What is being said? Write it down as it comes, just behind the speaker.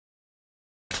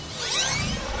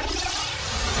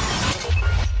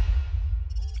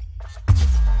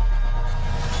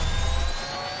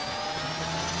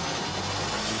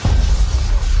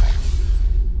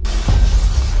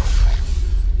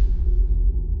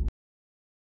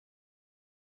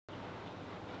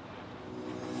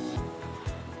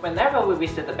Whenever we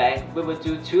visit the bank, we will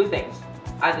do two things,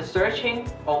 either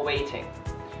searching or waiting.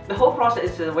 The whole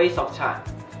process is a waste of time.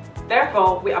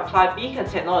 Therefore, we apply beacon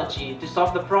technology to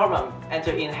solve the problem and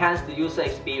to enhance the user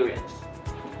experience.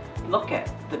 Look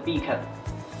at the beacon.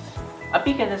 A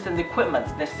beacon is an equipment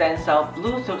that sends out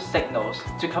Bluetooth signals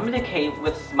to communicate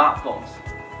with smartphones.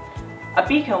 A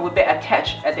beacon will be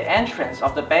attached at the entrance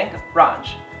of the bank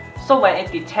branch, so when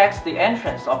it detects the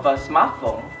entrance of a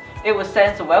smartphone, it will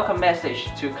send a welcome message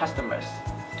to customers.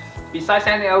 Besides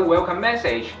sending a welcome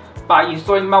message, by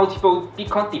installing multiple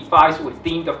beacon devices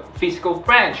within the physical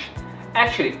branch,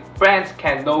 actually brands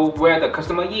can know where the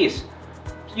customer is.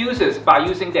 Users, by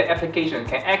using their application,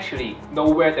 can actually know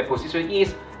where the position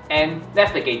is and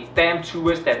navigate them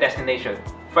towards their destination.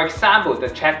 For example, the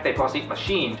check deposit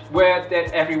machine, where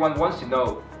that everyone wants to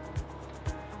know.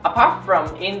 Apart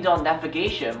from indoor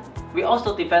navigation, we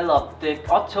also developed the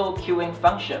auto queuing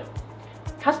function.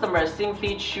 Customers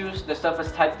simply choose the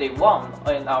service type they want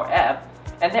in our app,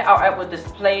 and then our app will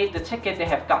display the ticket they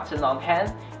have gotten on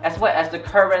hand, as well as the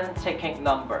current ticket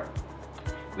number.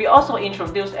 We also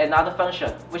introduced another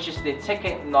function, which is the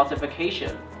ticket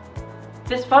notification.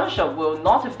 This function will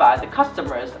notify the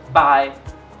customers by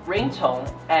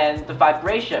ringtone and the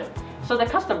vibration, so the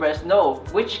customers know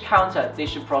which counter they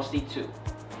should proceed to.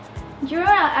 During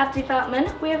our app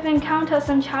development, we have encountered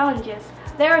some challenges.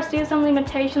 There are still some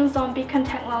limitations on beacon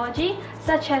technology,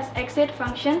 such as exit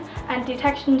function and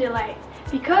detection delay.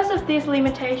 Because of these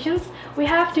limitations, we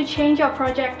have to change our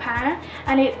project plan,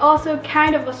 and it also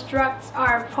kind of obstructs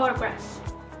our progress.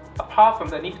 Apart from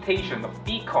the limitation of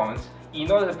beacons, in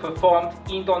order to perform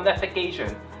indoor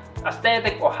navigation, a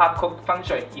static or hard-code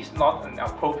function is not an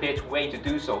appropriate way to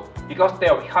do so, because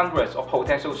there are hundreds of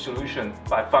potential solutions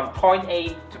from point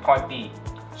A to point B.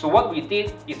 So what we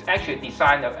did is actually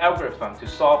design an algorithm to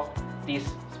solve this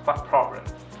problem.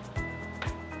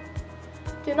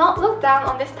 Do not look down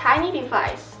on this tiny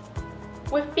device.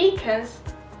 With beacons,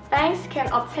 banks can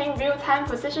obtain real-time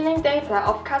positioning data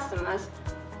of customers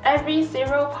every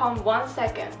 0.1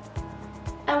 second.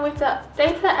 And with the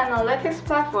data analytics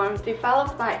platform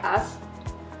developed by us,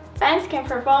 banks can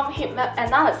perform heatmap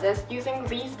analysis using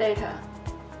these data.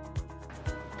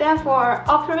 Therefore,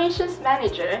 Operations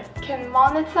Manager can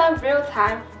monitor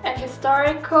real-time and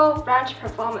historical branch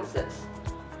performances.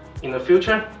 In the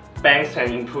future, banks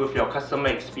can improve your customer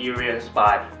experience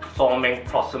by performing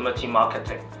proximity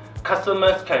marketing.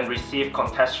 Customers can receive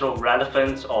contextual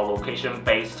relevance or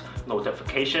location-based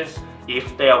notifications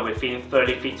if they are within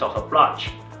 30 feet of a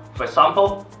branch. For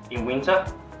example, in winter,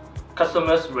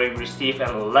 customers will receive an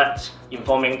alert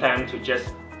informing them to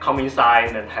just come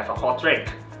inside and have a hot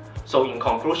drink. So in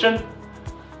conclusion,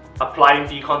 applying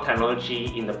beacon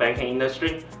technology in the banking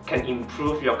industry can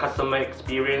improve your customer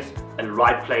experience at the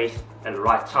right place at the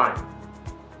right time.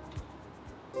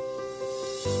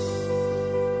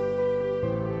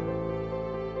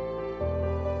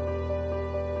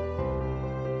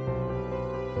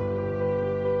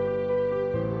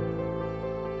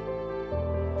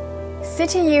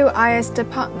 CityU IS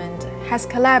department has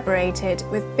collaborated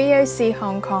with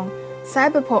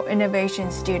BOCH-Cyberport Innovation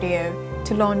Studio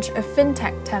to launch a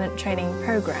FinTech Talent Training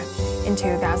Program in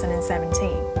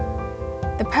 2017.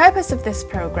 The purpose of this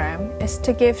program is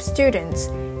to give students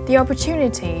the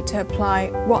opportunity to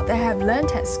apply what they have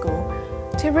learned at school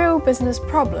to real business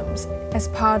problems as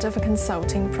part of a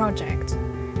consulting project.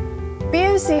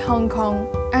 BOC Hong Kong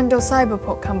and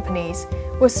Cyberport companies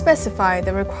will specify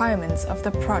the requirements of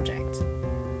the project.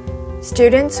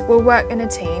 Students will work in a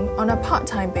team on a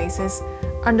part-time basis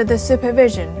under the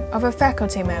supervision of a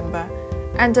faculty member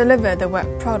and deliver the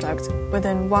work product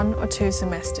within 1 or 2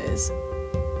 semesters.